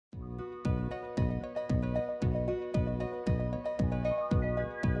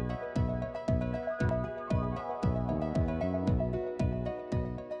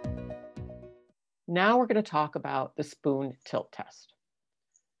Now we're going to talk about the spoon tilt test.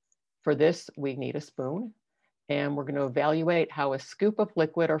 For this, we need a spoon, and we're going to evaluate how a scoop of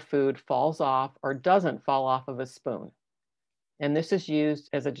liquid or food falls off or doesn't fall off of a spoon. And this is used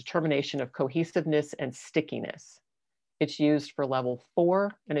as a determination of cohesiveness and stickiness. It's used for level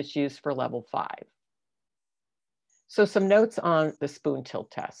 4 and it's used for level 5. So some notes on the spoon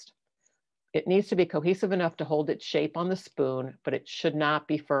tilt test. It needs to be cohesive enough to hold its shape on the spoon, but it should not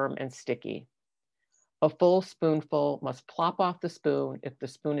be firm and sticky. A full spoonful must plop off the spoon if the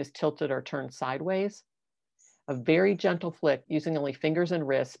spoon is tilted or turned sideways. A very gentle flick using only fingers and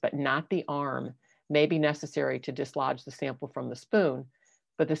wrists, but not the arm, may be necessary to dislodge the sample from the spoon,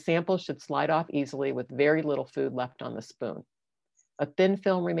 but the sample should slide off easily with very little food left on the spoon. A thin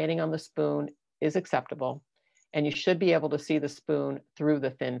film remaining on the spoon is acceptable, and you should be able to see the spoon through the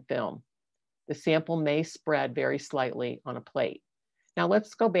thin film. The sample may spread very slightly on a plate. Now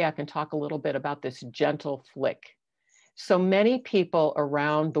let's go back and talk a little bit about this gentle flick. So many people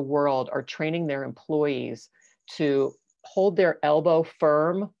around the world are training their employees to hold their elbow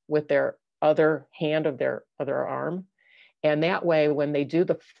firm with their other hand of their other arm. And that way, when they do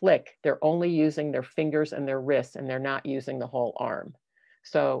the flick, they're only using their fingers and their wrists, and they're not using the whole arm.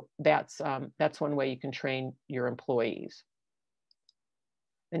 So that's one way you can train your employees.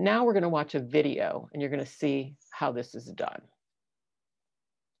 And now we're going to watch a video, and you're going to see how this is done.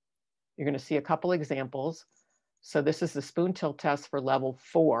 You're going to see a couple examples. So this is the spoon tilt test for level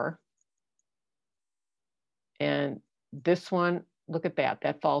 4. And this one, look at that,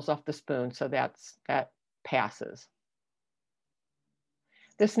 that falls off the spoon. So that passes.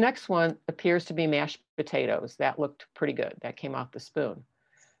 This next one appears to be mashed potatoes. That looked pretty good. That came off the spoon.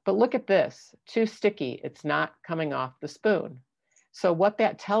 But look at this, too sticky. It's not coming off the spoon. So what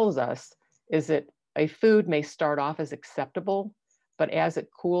that tells us is that a food may start off as acceptable, but as it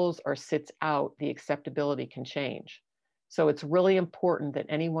cools or sits out, the acceptability can change. So it's really important that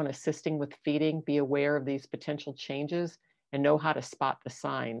anyone assisting with feeding be aware of these potential changes and know how to spot the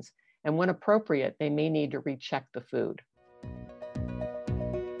signs. And when appropriate, they may need to recheck the food.